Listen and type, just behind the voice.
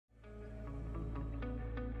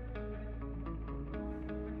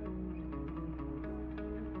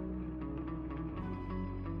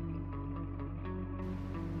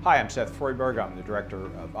Hi, I'm Seth Freudberg. I'm the Director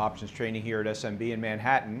of Options Training here at SMB in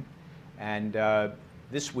Manhattan. And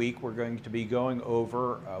this week we're going to be going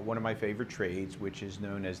over one of my favorite trades, which is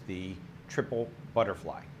known as the triple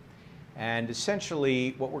butterfly. And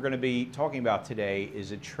essentially what we're going to be talking about today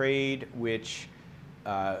is a trade which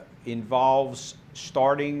involves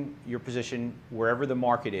starting your position wherever the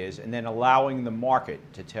market is and then allowing the market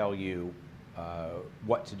to tell you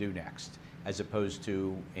what to do next, as opposed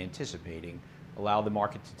to anticipating. Allow the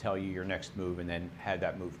market to tell you your next move and then have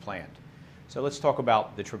that move planned. So let's talk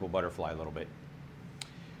about the triple butterfly a little bit.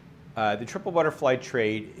 The triple butterfly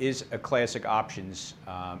trade is a classic options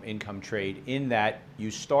income trade in that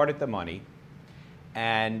you start at the money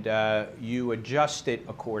and you adjust it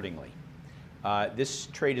accordingly. This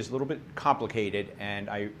trade is a little bit complicated, and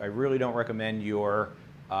I really don't recommend your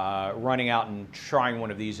running out and trying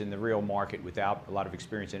one of these in the real market without a lot of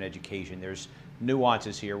experience and education. There's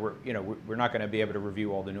nuances here. We're not going to be able to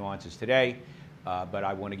review all the nuances today, but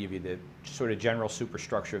I want to give you the sort of general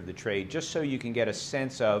superstructure of the trade just so you can get a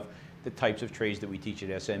sense of the types of trades that we teach at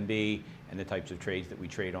SMB and the types of trades that we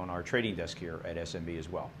trade on our trading desk here at SMB as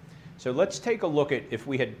well. So let's take a look at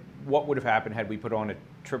what would have happened had we put on a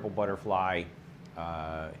triple butterfly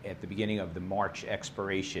at the beginning of the March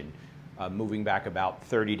expiration, moving back about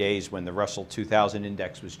 30 days when the Russell 2000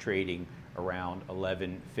 index was trading around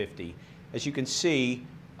 1150. As you can see,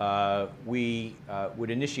 we would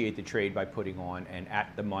initiate the trade by putting on an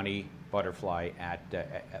at-the-money butterfly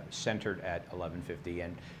centered at 1150,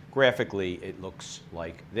 and graphically it looks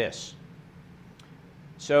like this.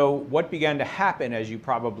 So what began to happen, as you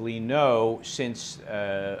probably know, since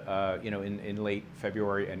in late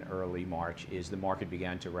February and early March, is the market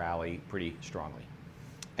began to rally pretty strongly.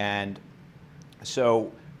 And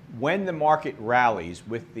so when the market rallies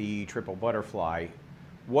with the triple butterfly,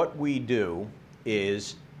 what we do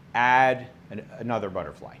is add another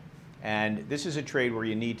butterfly. And this is a trade where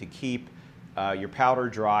you need to keep your powder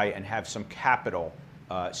dry and have some capital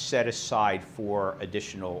set aside for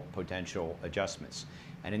additional potential adjustments.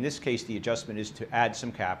 And in this case, the adjustment is to add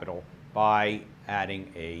some capital by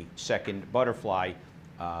adding a second butterfly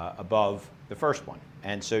above the first one.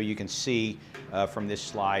 And so you can see from this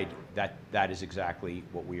slide that that is exactly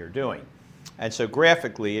what we are doing. And so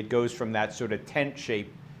graphically, it goes from that sort of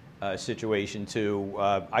tent-shaped situation to,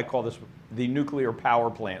 I call this the nuclear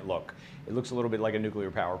power plant look. It looks a little bit like a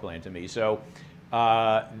nuclear power plant to me. So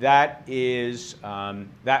that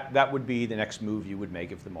would be the next move you would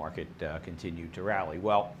make if the market continued to rally.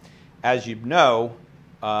 Well, as you know,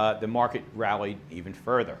 the market rallied even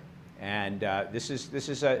further. And this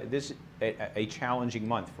is a challenging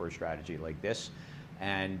month for a strategy like this.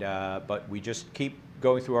 And but we just keep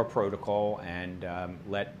going through our protocol and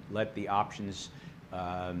let the options,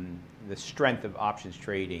 the strength of options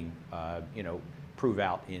trading, prove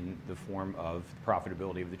out in the form of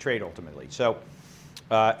profitability of the trade ultimately. So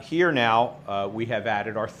here now we have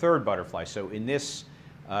added our third butterfly. So in this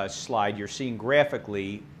slide, you're seeing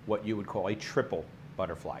graphically what you would call a triple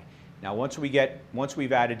butterfly. Now once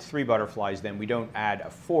we've added three butterflies, then we don't add a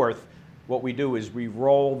fourth. What we do is we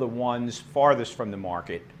roll the ones farthest from the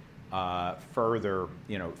market further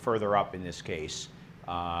up in this case.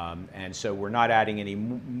 And so we're not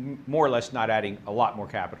adding more or less not adding a lot more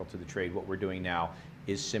capital to the trade. What we're doing now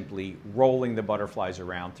is simply rolling the butterflies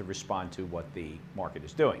around to respond to what the market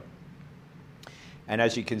is doing. And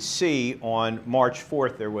as you can see, on March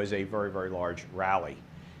 4th, there was a very, very large rally.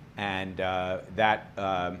 And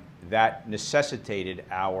that necessitated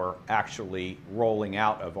our actually rolling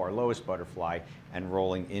out of our lowest butterfly and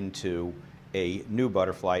rolling into a new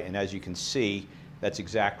butterfly. And as you can see, that's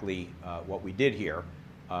exactly what we did here.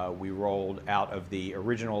 We rolled out of the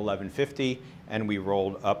original 1150 and we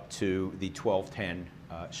rolled up to the 1210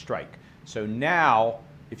 strike. So now,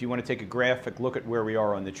 if you want to take a graphic look at where we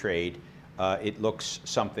are on the trade, it looks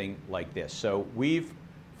something like this. So we've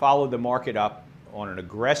followed the market up on an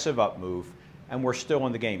aggressive up move, and we're still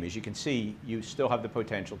in the game. As you can see, you still have the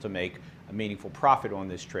potential to make a meaningful profit on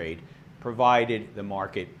this trade, provided the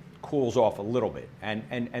market cools off a little bit.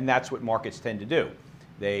 And that's what markets tend to do.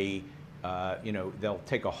 They'll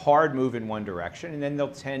take a hard move in one direction, and then they'll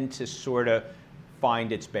tend to sort of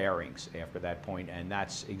find its bearings after that point, and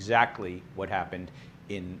that's exactly what happened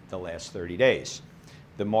in the last 30 days.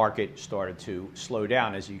 The market started to slow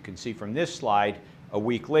down. As you can see from this slide, a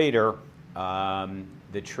week later,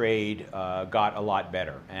 the trade got a lot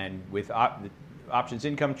better. And with options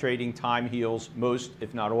income trading, time heals most,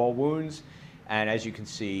 if not all, wounds. And as you can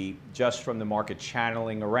see, just from the market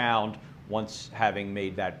channeling around, once having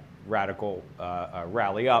made that radical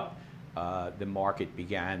rally up, the market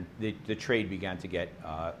began, the trade began to get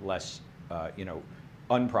less,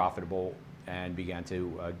 unprofitable and began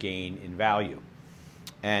to gain in value.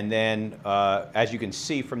 And then, as you can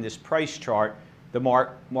see from this price chart, the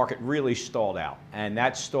market really stalled out. And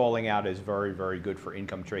that stalling out is very, very good for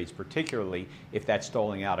income trades, particularly if that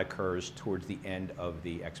stalling out occurs towards the end of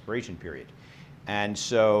the expiration period. And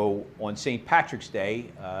so on St. Patrick's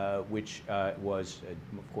Day, which was,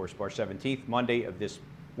 of course, March 17th, Monday of this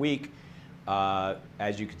week,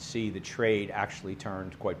 as you can see, the trade actually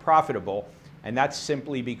turned quite profitable. And that's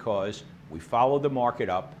simply because we followed the market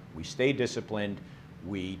up, we stayed disciplined,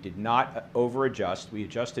 we did not over-adjust, we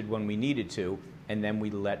adjusted when we needed to, and then we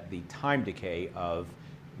let the time decay of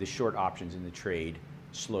the short options in the trade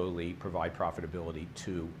slowly provide profitability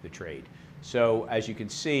to the trade. So as you can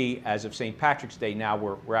see, as of St. Patrick's Day, now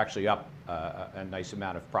we're actually up a nice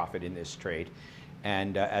amount of profit in this trade.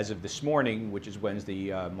 And as of this morning, which is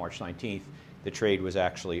Wednesday, March 19th, the trade was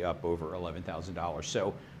actually up over $11,000.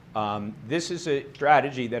 So this is a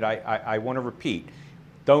strategy that I want to repeat.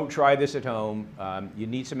 Don't try this at home. You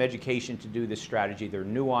need some education to do this strategy. There are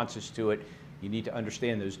nuances to it. You need to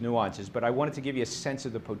understand those nuances. But I wanted to give you a sense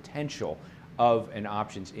of the potential of an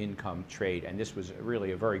options income trade. And this was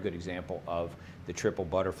really a very good example of the triple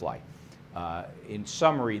butterfly. In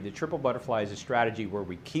summary, the triple butterfly is a strategy where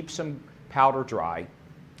we keep some powder dry,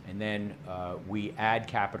 and then we add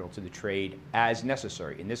capital to the trade as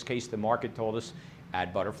necessary. In this case, the market told us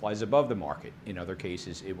add butterflies above the market. In other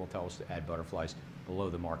cases, it will tell us to add butterflies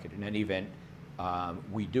below the market. In any event,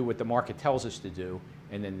 we do what the market tells us to do,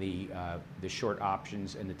 and then the short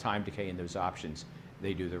options and the time decay in those options,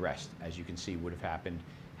 they do the rest, as you can see would have happened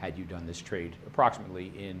had you done this trade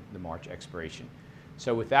approximately in the March expiration.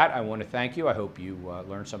 So with that, I want to thank you. I hope you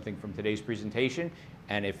learned something from today's presentation.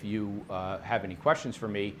 And if you have any questions for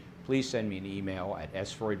me, please send me an email at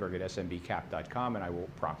sfreudberg@smbcap.com, and I will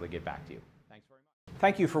promptly get back to you. Thanks very much.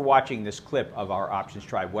 Thank you for watching this clip of our Options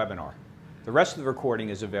Tribe webinar. The rest of the recording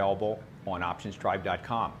is available on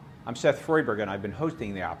optionstribe.com. I'm Seth Freudberg, and I've been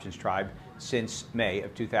hosting the Options Tribe since May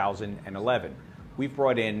of 2011. We've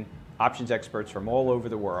brought in options experts from all over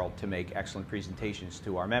the world to make excellent presentations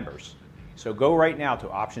to our members. So go right now to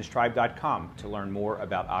optionstribe.com to learn more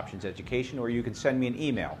about options education, or you can send me an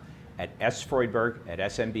email at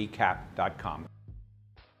sfreudberg@smbcap.com.